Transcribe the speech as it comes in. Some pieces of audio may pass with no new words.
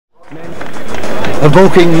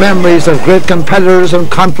evoking memories of great competitors and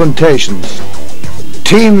confrontations.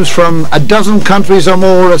 Teams from a dozen countries or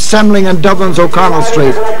more assembling in Dublin's O'Connell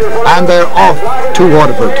Street, and they're off to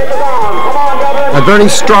Waterford. A very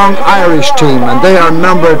strong Irish team, and they are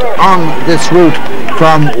numbered on this route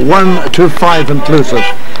from 1 to 5 inclusive,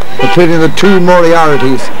 including the two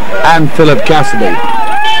Moriartys and Philip Cassidy.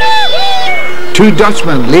 Two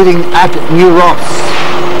Dutchmen leading at New Ross,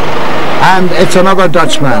 and it's another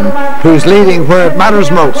Dutchman who's leading where it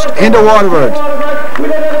matters most, into Waterford.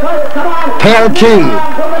 Per Key,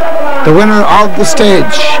 the winner of the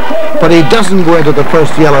stage, but he doesn't go into the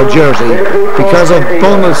first yellow jersey because of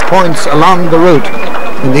bonus points along the route.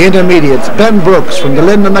 In the intermediates, Ben Brooks from the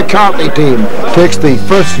Lyndon McCarthy team takes the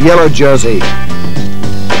first yellow jersey.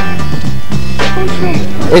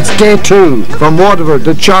 It's day 2 from Waterford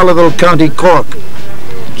to Charleville, County Cork.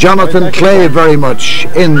 Jonathan Clay very much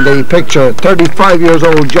in the picture, 35 years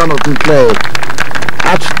old Jonathan Clay.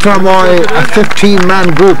 At Fermoy, a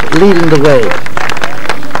 15-man group leading the way.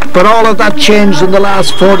 But all of that changed in the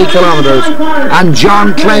last 40 kilometres, and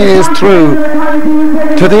John Clay is through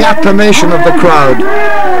to the acclamation of the crowd.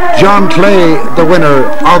 John Clay, the winner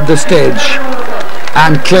of the stage,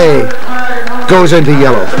 and Clay goes into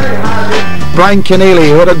yellow. Brian Keneally,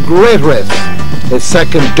 who had a great race, is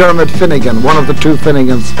second. Dermot Finnegan, one of the two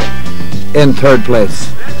Finnegans, in third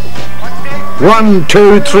place. 1,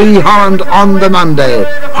 2, 3 Holland on the Monday.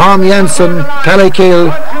 Harm Jensen,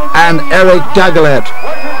 Pellikiel and Eric Dagelet.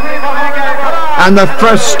 And the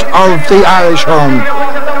first of the Irish home,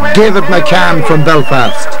 David McCann from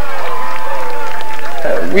Belfast.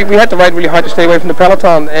 We had to ride really hard to stay away from the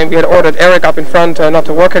peloton, and we had ordered Eric up in front not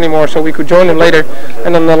to work anymore so we could join him later.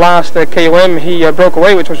 And on the last KOM he broke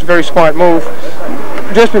away, which was a very smart move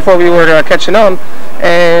just before we were catching on.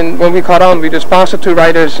 And when we caught on, we just passed the two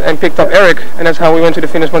riders and picked up Eric, and that's how we went to the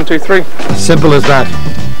finish 1, 2, 3. Simple as that.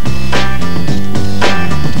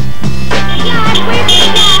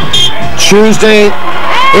 Tuesday,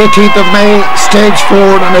 18th of May, stage 4,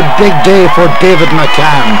 and a big day for David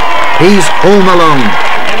McCann. He's home alone.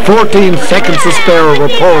 14 seconds to spare over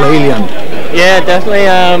Paul Helian. Yeah, definitely.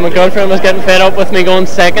 My girlfriend was getting fed up with me going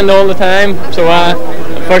second all the time, so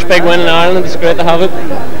first big win in Ireland, it's great to have it.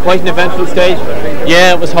 Quite an eventful stage.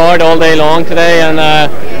 Yeah, it was hard all day long today, and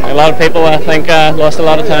a lot of people I think lost a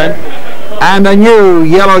lot of time. And a new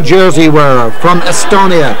yellow jersey wearer from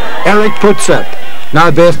Estonia, Eric Putzep, now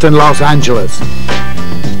based in Los Angeles.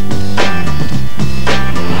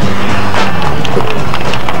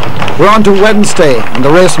 We're on to Wednesday, and the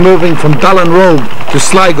race moving from Ballinrobe to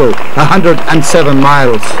Sligo, 107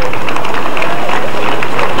 miles.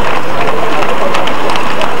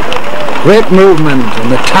 Great movement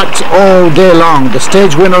and attacks all day long. The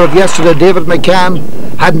stage winner of yesterday, David McCann,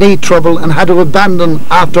 had knee trouble and had to abandon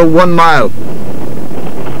after 1 mile.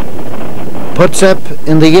 Putzep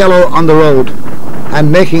in the yellow on the road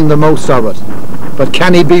and making the most of it. But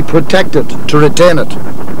can he be protected to retain it?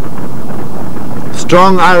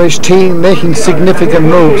 Strong Irish team making significant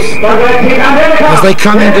moves as they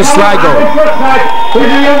come into Sligo.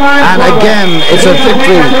 And again, it's a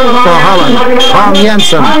victory for Holland. Harm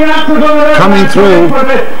Jensen coming through,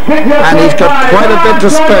 and he's got quite a bit to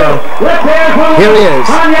spare. Here he is,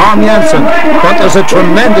 Harm Jensen, but there's a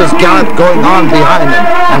tremendous gallop going on behind him.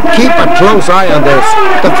 And keep a close eye on this.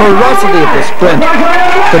 The ferocity of the sprint,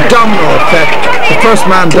 the domino effect. The first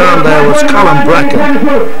man down there was Colin Bracken.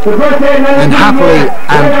 And happily,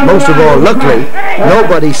 and most of all luckily,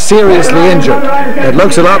 nobody seriously injured. It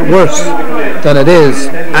looks a lot worse than it is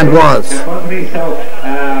and was.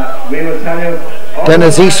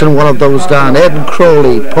 Dennis Easton, one of those down, Ed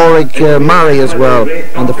Crowley, Porrick Murray as well,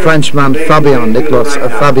 and the Frenchman Fabian, Nicolas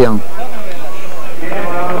Fabian.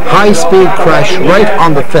 High-speed crash right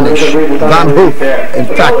on the finish. Van Hoof, in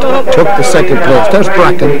fact, took the second place. There's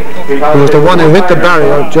Bracken, who was the one who hit the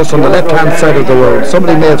barrier just on the left-hand side of the road.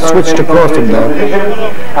 Somebody may have switched across him there.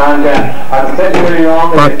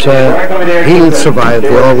 But he'll survive,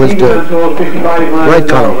 they always do. Right,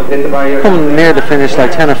 Colin. Coming near the finish,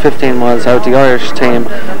 like 10 or 15 miles out, the Irish team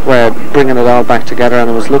were bringing it all back together, and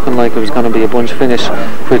it was looking like it was going to be a bunch finish,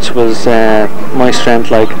 which was my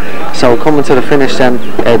strength. Like, so coming to the finish then,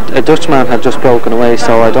 a Dutchman had just broken away,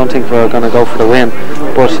 so I don't think we were going to go for the win.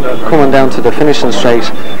 But coming down to the finishing straight,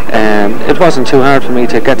 it wasn't too hard for me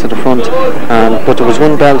to get to the front, but there was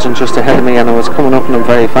one Belgian just ahead of me, and I was coming up on him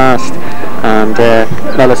very fast, and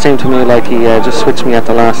well, it seemed to me like he just switched me at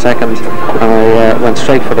the last second, and I went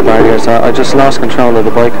straight for the barriers. I just lost control of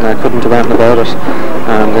the bike and I couldn't do anything about it,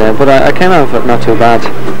 and but I came out of it not too bad.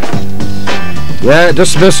 Yeah,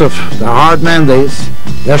 dismissive. They're hard men, these.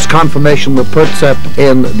 There's confirmation with Putsep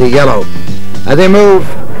in the yellow. And they move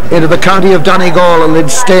into the county of Donegal and they'd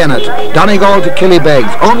stay in it. Donegal to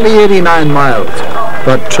Killybegs, only 89 miles,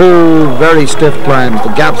 but two very stiff climbs, the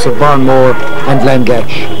gaps of Barnmore and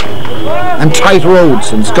Glengesh. And tight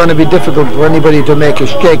roads, and it's going to be difficult for anybody to make a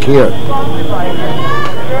shake here.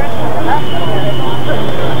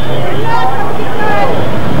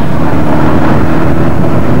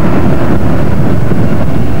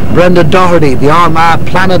 Brenda Doherty, the Armagh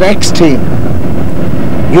Planet X team.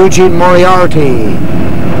 Eugene Moriarty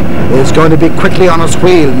is going to be quickly on his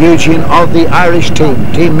wheel. Eugene of the Irish team,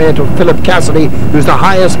 teammate of Philip Cassidy, who's the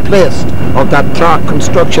highest placed of that Clark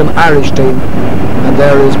Construction Irish team. And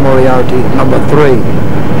there is Moriarty, number 3.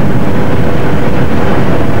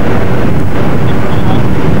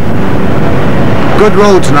 Good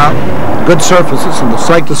roads now, good surfaces, and the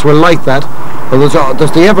cyclists will like that. But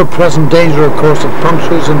there's the ever-present danger, of course, of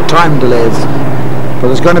punctures and time delays. But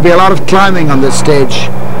there's going to be a lot of climbing on this stage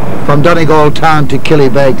from Donegal town to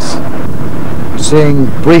Killybegs. Seeing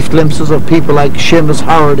brief glimpses of people like Seamus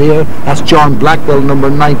Howard here. That's John Blackwell, number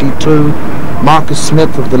 92. Marcus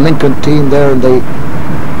Smith of the Lincoln team there in the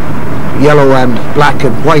yellow and black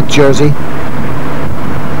and white jersey.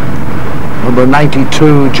 Number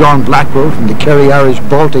 92, John Blackwell from the Kerry Irish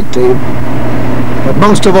Baltic team. But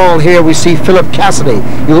most of all here we see Philip Cassidy.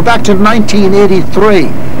 You go back to 1983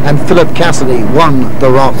 and Philip Cassidy won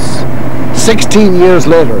the Ross. 16 years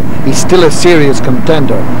later, he's still a serious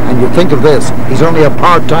contender. And you think of this, he's only a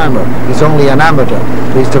part-timer, he's only an amateur.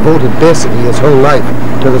 He's devoted basically his whole life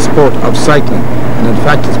to the sport of cycling. And in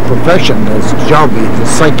fact his profession, his job, is a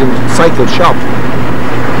cycle shop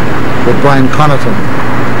with Brian Connaughton.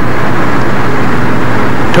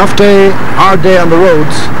 Tough day, hard day on the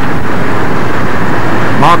roads.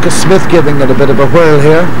 Marcus Smith giving it a bit of a whirl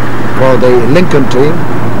here for the Lincoln team.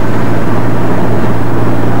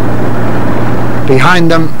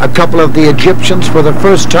 Behind them, a couple of the Egyptians, for the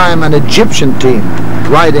first time an Egyptian team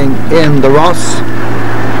riding in the Ross.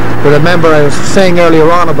 But remember, I was saying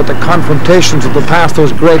earlier on about the confrontations of the past,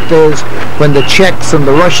 those great days when the Czechs and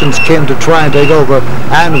the Russians came to try and take over,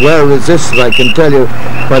 and were resisted, I can tell you,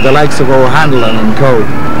 by the likes of O'Hanlon and co.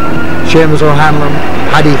 Seamus O'Hanlon,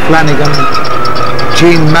 Paddy Flanagan,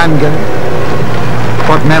 Gene Mangan.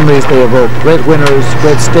 What memories they evoke. Great winners,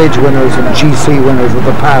 great stage winners and GC winners of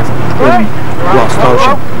the past in Rás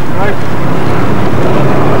Tailteann.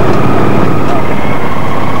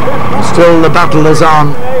 Still the battle is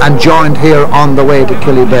on and joined here on the way to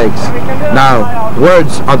Killybegs. Now,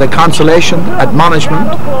 words are the consolation, admonishment,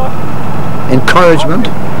 encouragement,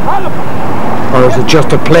 or is it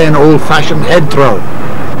just a plain old-fashioned head throw?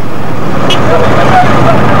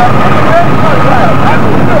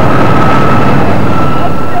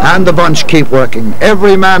 And the bunch keep working.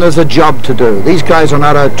 Every man has a job to do. These guys are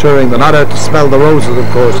not out touring, they're not out to smell the roses, of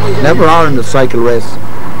course. Never are in the cycle race.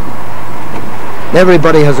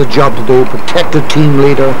 Everybody has a job to do. Protect the team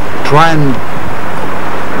leader, try and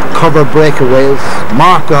cover breakaways,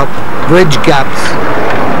 mark up, bridge gaps.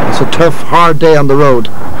 It's a tough, hard day on the road.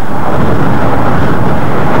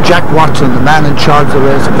 Jack Watson, the man in charge of the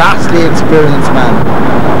race, vastly experienced man,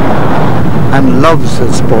 and loves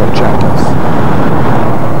his sport, Jack does.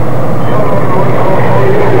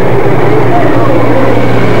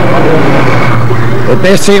 It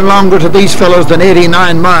may seem longer to these fellows than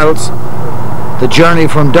 89 miles, the journey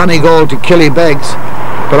from Donegal to Killybegs,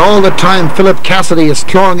 but all the time Philip Cassidy is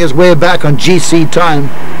clawing his way back on GC time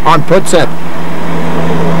on Putsep.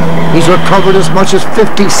 He's recovered as much as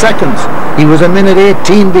 50 seconds. He was a minute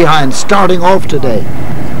 18 behind starting off today.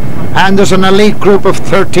 And there's an elite group of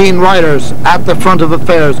 13 riders at the front of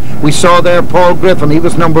affairs. We saw there Paul Griffin, he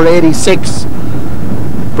was number 86.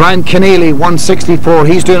 Brian Keneally, 164,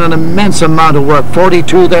 he's doing an immense amount of work.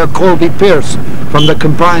 42 there, Colby Pierce from the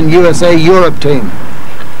combined USA Europe team.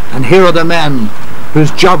 And here are the men whose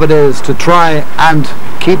job it is to try and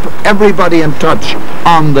keep everybody in touch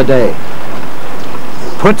on the day.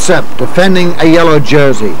 Putsep defending a yellow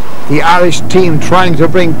jersey. The Irish team trying to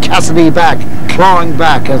bring Cassidy back, clawing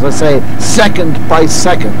back, as I say, second by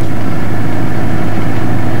second.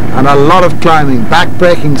 And a lot of climbing,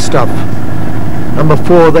 back-breaking stuff. Number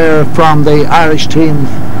 4 there from the Irish team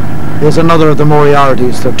is another of the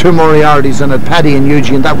Moriartys. There are 2 Moriartys in it, Paddy and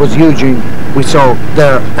Eugene. That was Eugene we saw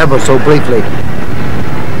there ever so briefly.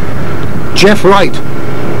 Jeff Wright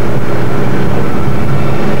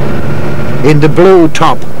in the blue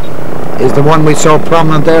top is the one we saw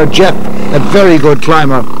prominent there. Jeff, a very good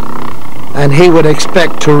climber, and he would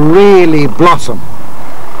expect to really blossom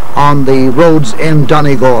on the roads in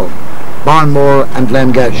Donegal, Barnmore and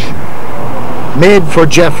Glengesh. Made for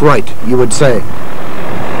Jeff Wright, you would say.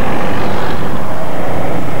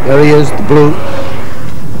 There he is, the blue.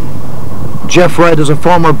 Jeff Wright is a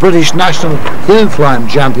former British national hill climb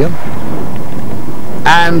champion.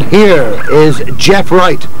 And here is Jeff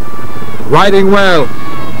Wright, riding well.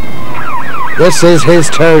 This is his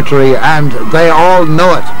territory and they all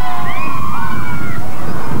know it.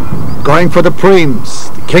 Going for the Preems,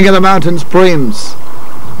 the King of the Mountains Preems,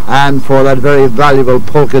 and for that very valuable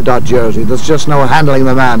polka dot jersey. There's just no handling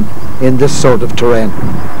the man in this sort of terrain.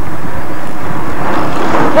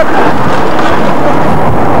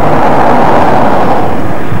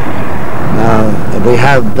 Now we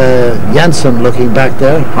have Jensen looking back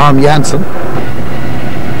there, Harm Jensen.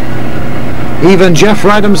 Even Jeff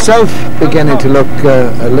Wright himself beginning to look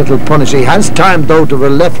a little punished. He has time though to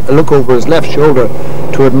look over his left shoulder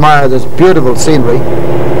to admire this beautiful scenery.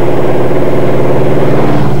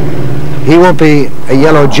 He won't be a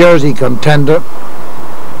yellow jersey contender.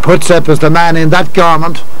 Putsep is the man in that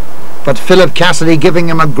garment, but Philip Cassidy giving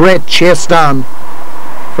him a great chase down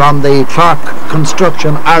from the Clark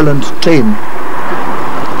Construction Ireland team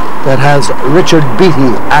that has Richard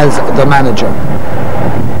Beattie as the manager.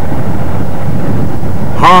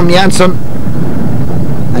 Harm Jensen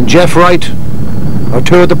and Jeff Wright are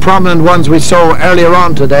two of the prominent ones we saw earlier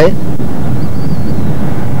on today.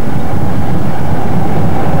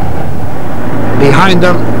 Behind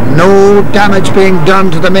them, no damage being done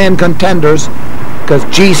to the main contenders, because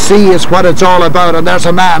GC is what it's all about, and there's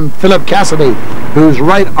a man, Philip Cassidy, who's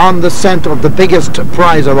right on the scent of the biggest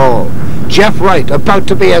prize of all. Jeff Wright about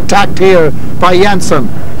to be attacked here by Jensen.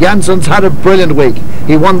 Jensen's had a brilliant week.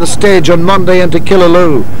 He won the stage on Monday into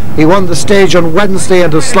Killaloe. He won the stage on Wednesday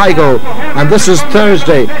into Sligo. And this is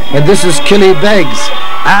Thursday. And this is Killybegs.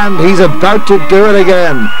 And he's about to do it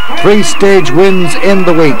again. 3 stage wins in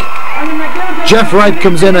the week. Jeff Wright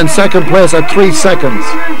comes in second place at 3 seconds.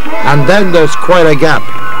 And then there's quite a gap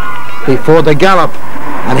before the gallop.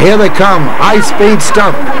 And here they come. High speed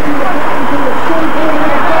stuff.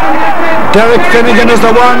 Derek Finnegan is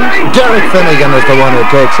the one. Derek Finnegan is the one who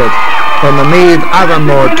takes it from the Meath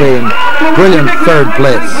Avonmore team. Brilliant third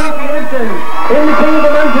place.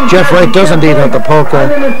 Jeff Wright does indeed have the polka,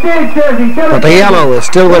 but the yellow is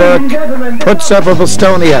still with Eric Putsep of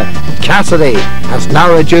Estonia. Cassidy has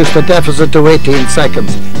now reduced the deficit to 18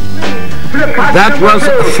 seconds. That was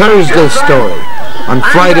Thursday's story. On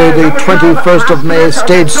Friday the 21st of May,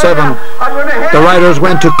 stage 7, the riders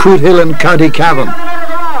went to Cootehill in County Cavan.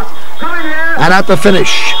 And at the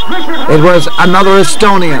finish, it was another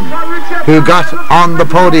Estonian who got on the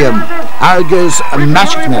podium, Argus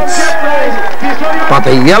Mashknitz. But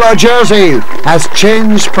the yellow jersey has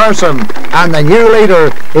changed person, and the new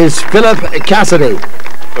leader is Philip Cassidy.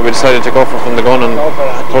 So we decided to go from the gun and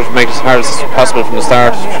make it as hard as possible from the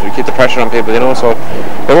start to keep the pressure on people, you know. So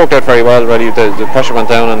it worked out very well. Really, the pressure went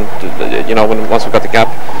down, and you know, once we got the gap,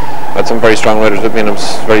 I had some very strong riders with me, and it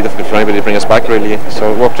was very difficult for anybody to bring us back, really.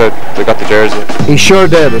 So it worked out. They got the jersey. He sure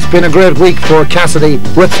did. It's been a great week for Cassidy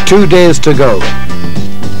with 2 days to go.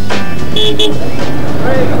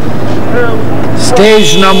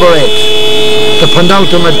 Stage number 8, the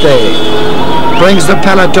penultimate day, brings the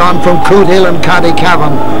peloton from Cootehill in County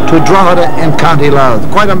Cavan to Drogheda in County Louth.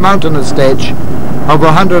 Quite a mountainous stage of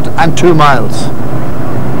 102 miles.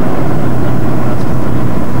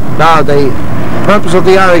 Now the purpose of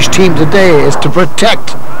the Irish team today is to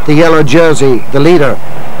protect the yellow jersey, the leader.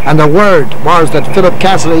 And the word was that Philip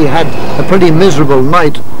Cassidy had a pretty miserable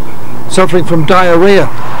night, suffering from diarrhea.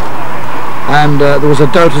 And there was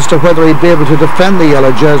a doubt as to whether he'd be able to defend the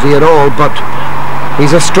yellow jersey at all, but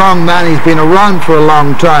he's a strong man. He's been around for a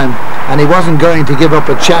long time, and he wasn't going to give up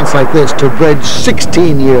a chance like this to bridge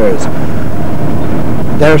 16 years.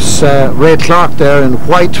 There's Ray Clark there in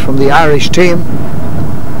white from the Irish team,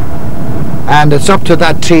 and it's up to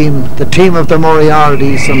that team, the team of the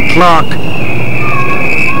Moriartys and Clark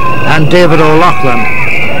and David O'Loughlin,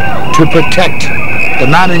 to protect the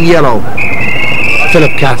man in yellow,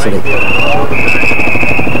 Philip Cassidy.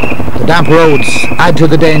 The damp roads add to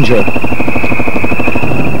the danger.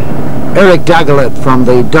 Eric Dagelet from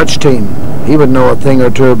the Dutch team, he would know a thing or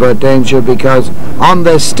two about danger, because on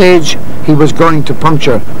this stage he was going to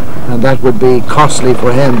puncture, and that would be costly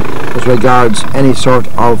for him as regards any sort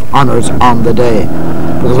of honours on the day.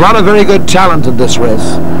 But there's a lot of very good talent in this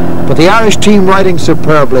race, but the Irish team riding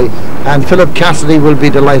superbly, and Philip Cassidy will be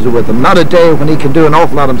delighted with them. Not a day when he can do an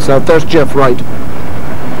awful lot himself. There's Jeff Wright.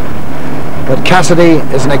 But Cassidy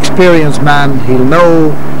is an experienced man. He'll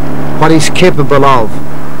know what he's capable of.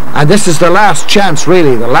 And this is the last chance,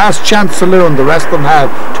 really, the last chance saloon the rest of them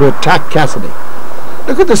have to attack Cassidy.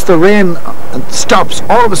 Look at this, the rain stops.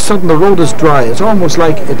 All of a sudden the road is dry. It's almost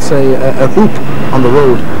like it's a hoop on the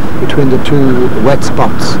road between the two wet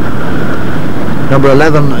spots. Number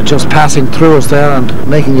 11 just passing through us there and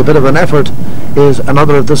making a bit of an effort is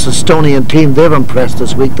another of this Estonian team. They've impressed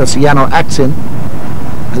this week. That's Yano Aksin.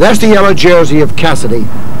 And there's the yellow jersey of Cassidy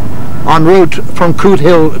en route from Coot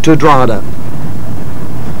Hill to Drogheda.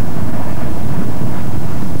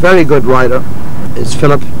 Very good rider is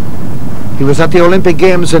Philip. He was at the Olympic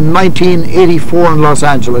Games in 1984 in Los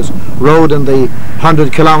Angeles, rode in the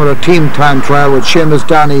 100-kilometre team time trial with Seamus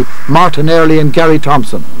Downey, Martin Earley and Gary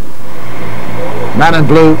Thompson. Man in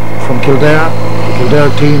blue from Kildare. The Kildare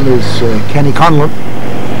team is Kenny Conlon,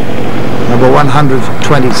 number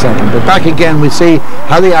 122nd. But back again we see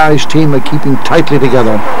how the Irish team are keeping tightly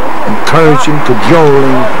together, encouraging,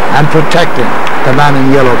 cajoling and protecting the man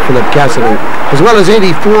in yellow, Philip Cassidy. As well as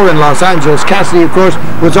 84 in Los Angeles, Cassidy of course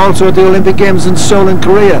was also at the Olympic Games in Seoul in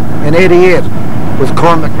Korea in 88 with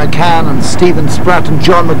Cormac McCann and Stephen Spratt and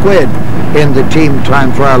John McQuaid in the team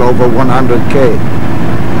time trial over 100k.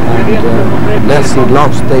 And Leslie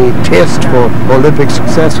lost the taste for Olympic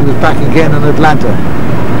success. He was back again in Atlanta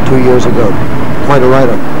 2 years ago. Quite a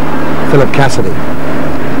rider, Philip Cassidy.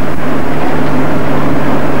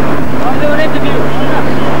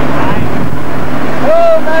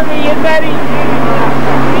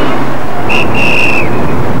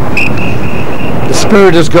 The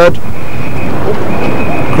spirit is good.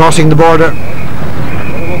 Crossing the border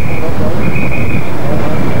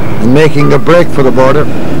and making a break for the border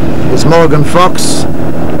is Morgan Fox.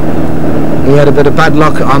 He had a bit of bad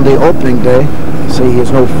luck on the opening day. See, he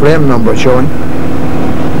has no frame number showing.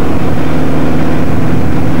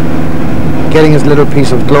 Getting his little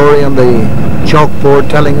piece of glory on the chalkboard,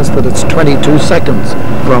 telling us that it's 22 seconds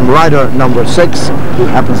from rider number 6, who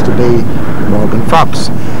happens to be Morgan Fox.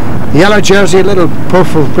 The yellow jersey, a little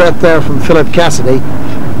puff of breath there from Philip Cassidy,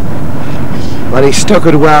 but he stuck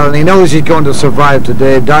it well and he knows he's going to survive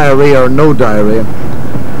today, diarrhea or no diarrhea.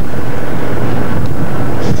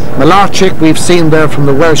 Malarchik we've seen there from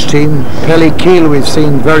the Welsh team, Pelly Keel we've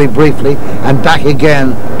seen very briefly, and back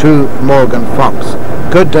again to Morgan Fox.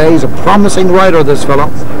 Good day, he's a promising rider, this fellow,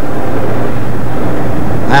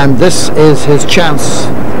 and this is his chance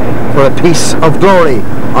for a piece of glory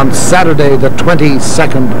on Saturday the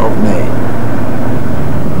 22nd of May.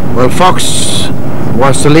 Well, Fox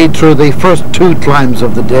was to lead through the first 2 climbs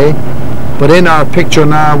of the day, but in our picture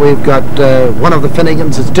now we've got one of the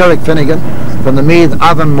Finnegans. It's Derek Finnegan from the Meath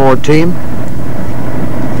Avonmore team,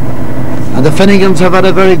 and the Finnegans have had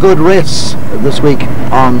a very good race this week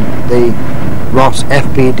on the Ross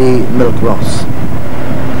FBD Milk Ross.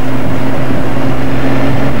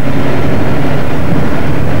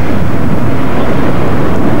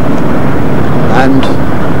 And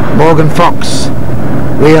Morgan Fox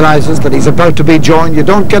realizes that he's about to be joined. You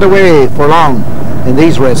don't get away for long in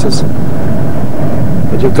these races,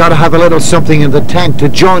 but you've got to have a little something in the tank to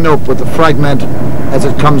join up with the fragment as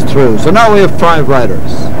it comes through. So now we have 5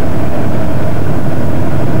 riders.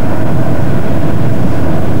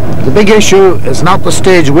 The big issue is not the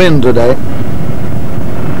stage win today.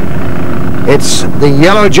 It's the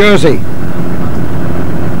yellow jersey.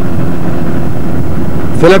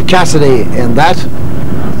 Philip Cassidy in that,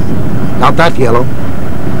 not that yellow,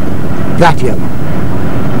 that yellow.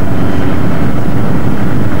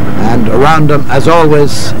 And around him, as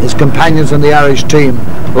always, his companions in the Irish team.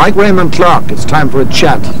 Like Raymond Clark, it's time for a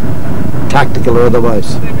chat, tactical or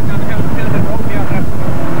otherwise.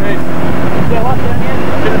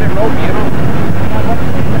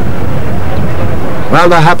 Well,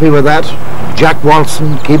 they're happy with that. Jack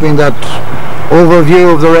Walson keeping that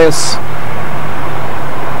overview of the race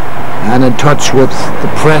and in touch with the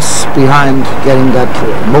press behind getting that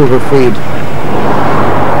motor feed.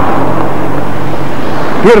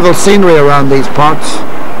 Beautiful scenery around these parts,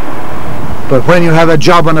 but when you have a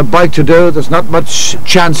job on a bike to do, there's not much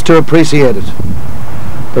chance to appreciate it.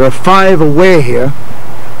 There are 5 away here.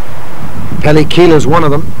 Pelly Keel is one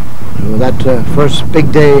of them. That first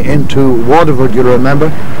big day into Waterford, you'll remember.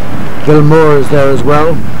 Gilmour is there as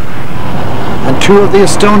well, and 2 of the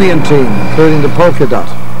Estonian team, including the polka dot.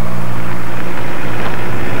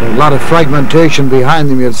 A lot of fragmentation behind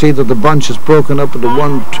them. You'll see that the bunch is broken up into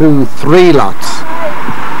 1, 2, 3 lots.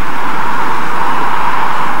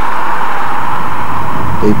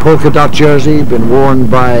 The polka dot jersey been worn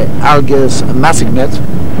by Algis Masignet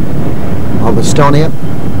of Estonia.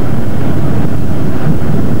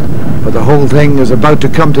 But the whole thing is about to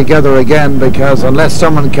come together again, because unless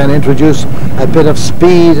someone can introduce a bit of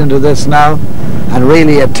speed into this now and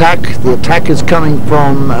really attack, the attack is coming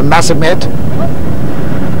from Masignet.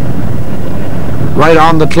 right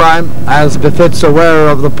on the climb, as befits a wearer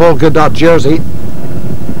of the polka dot jersey,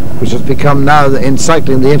 which has become now in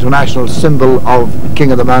cycling the international symbol of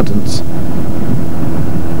King of the Mountains.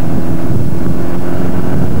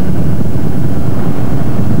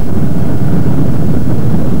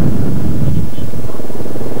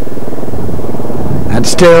 And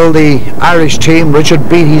still the Irish team, Richard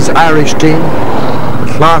Beattie's Irish team,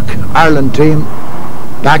 the Clark Ireland team,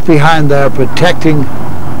 back behind there, protecting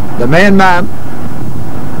the main man,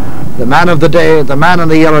 the man of the day, the man in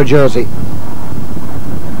the yellow jersey.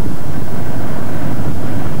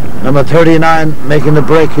 Number 39 making the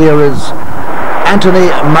break here is Anthony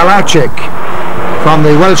Malarczyk from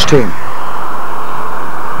the Welsh team.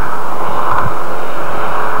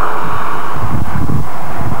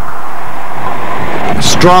 A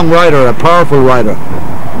strong rider, a powerful rider,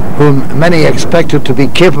 whom many expected to be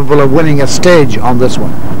capable of winning a stage on this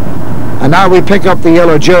one. And now we pick up the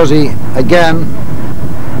yellow jersey again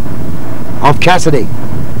of Cassidy.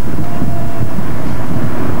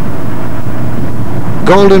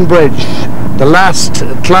 Golden Bridge, the last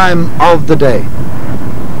climb of the day.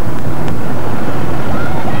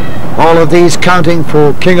 All of these counting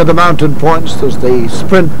for King of the Mountain points. There's the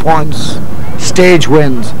sprint points, stage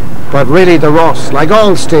wins, but really the Ross, like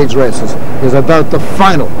all stage races, is about the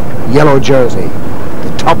final yellow jersey,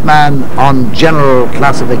 the top man on general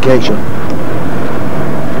classification.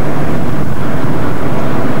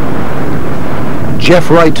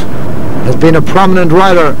 Jeff Wright has been a prominent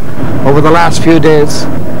rider over the last few days.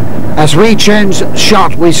 As we change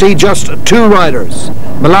shot, we see just two riders,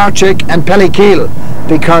 Malarczyk and Pellikiel,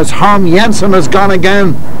 because Harm Jensen has gone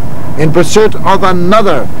again in pursuit of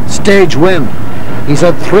another stage win. He's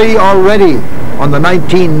had 3 already on the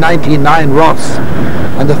 1999 Ross,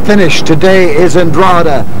 and the finish today is in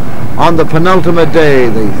Drogheda on the penultimate day,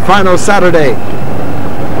 the final Saturday.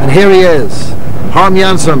 And here he is, Harm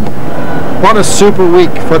Jensen. What a super week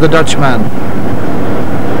for the Dutchman.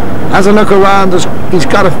 As I look around, he's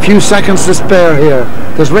got a few seconds to spare here.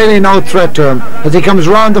 There's really no threat to him as he comes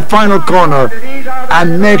round the final corner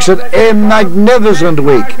and makes it a magnificent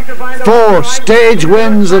week. 4 stage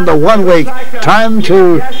wins in the 1 week. Time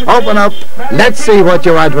to open up. Let's see what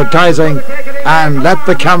you're advertising and let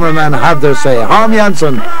the cameramen have their say. Harm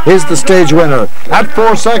Jensen is the stage winner. At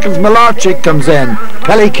 4 seconds, Malarczyk comes in.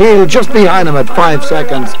 Pellikiel just behind him at 5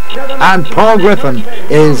 seconds. And Paul Griffin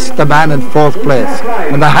is the man in 4th place.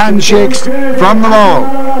 And the handshakes from them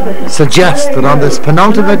all suggest that on this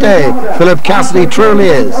penultimate day, Philip Cassidy truly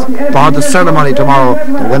is, bar the ceremony tomorrow,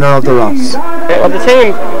 the winner of the Ross. Well, the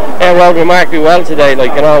team rode remarkably well today.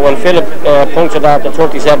 Like, you know, when Philip punctured after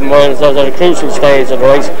 37 miles, that was at a crucial stage of the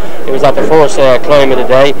race. It was at the first climb of the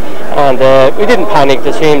day, and we didn't panic.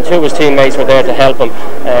 The team, 2 of his teammates were there to help him.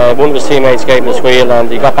 One of his teammates gave him a squeal, and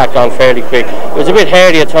he got back on fairly quick. It was a bit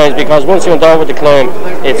hardy at times because once you went over the climb,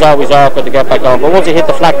 it's always awkward to get back on. But once you hit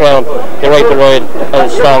the flat ground, you rate the ride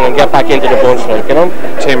strong and get back into the bunch, like, you know.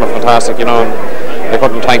 Team are fantastic, you know. I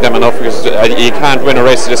couldn't thank them enough because you can't win a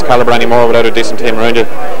race of this calibre anymore without a decent team around you.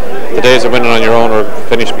 The days of winning on your own are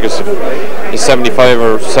finished because there's 75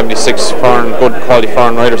 or 76 foreign, good quality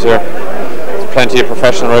foreign riders here. There's plenty of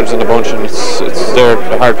professional riders in the bunch, and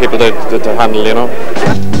they're hard people to handle, you know.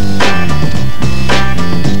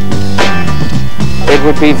 It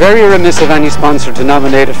would be very remiss of any sponsor to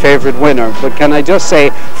nominate a favourite winner, but can I just say,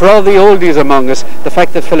 for all the oldies among us, the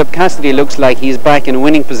fact that Philip Cassidy looks like he's back in a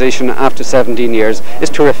winning position after 17 years is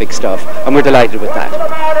terrific stuff, and we're delighted with that.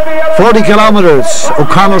 40 kilometres,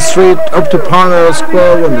 O'Connell Street up to Parnell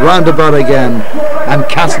Square and roundabout again, and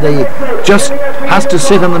Cassidy just has to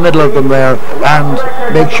sit in the middle of them there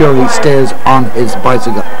and make sure he stays on his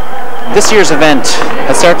bicycle. This year's event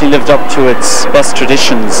has certainly lived up to its best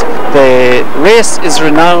traditions. The race is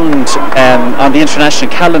renowned on the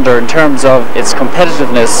international calendar in terms of its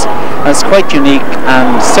competitiveness, and it's quite unique.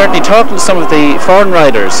 And certainly talking to some of the foreign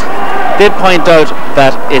riders, did point out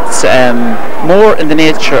that it's more in the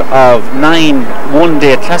nature of 9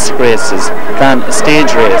 one-day classic races than a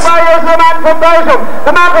stage race.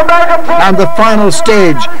 And the final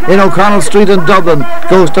stage in O'Connell Street in Dublin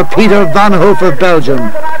goes to Peter Van Hoof of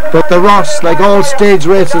Belgium. But the Ross, like all stage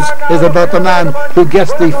races, is about the man who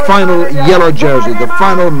gets the final yellow jersey, the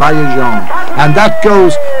final maillot jaune. And that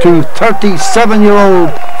goes to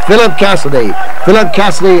 37-year-old Philip Cassidy. Philip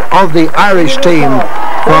Cassidy of the Irish team,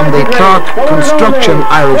 from the Clark Construction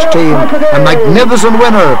Irish team, a magnificent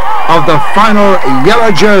winner of the final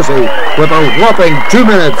yellow jersey with a whopping 2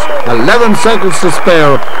 minutes, 11 seconds to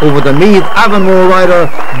spare over the Meath Avonmore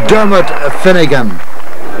rider Dermot Finnegan.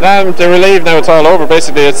 They're relieved now it's all over.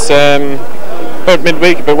 Basically, it's About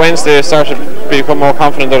midweek, but Wednesday I started to become more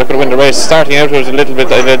confident that I could win the race. Starting out, it was a little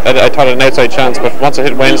bit, I thought it an outside chance, but once I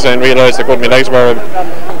hit Wednesday and realised how good my legs were,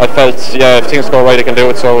 I felt, yeah, if things go right I can do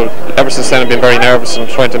it. So ever since then I've been very nervous and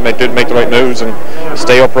trying to make the right moves and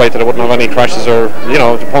stay upright, that I wouldn't have any crashes or, you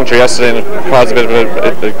know, the puncture yesterday, and it caused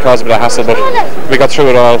a bit of hassle, but we got through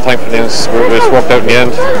it all, thankfully, and it's worked out in the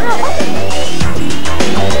end.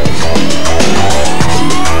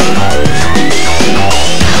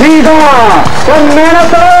 Siga! 1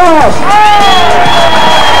 minute off!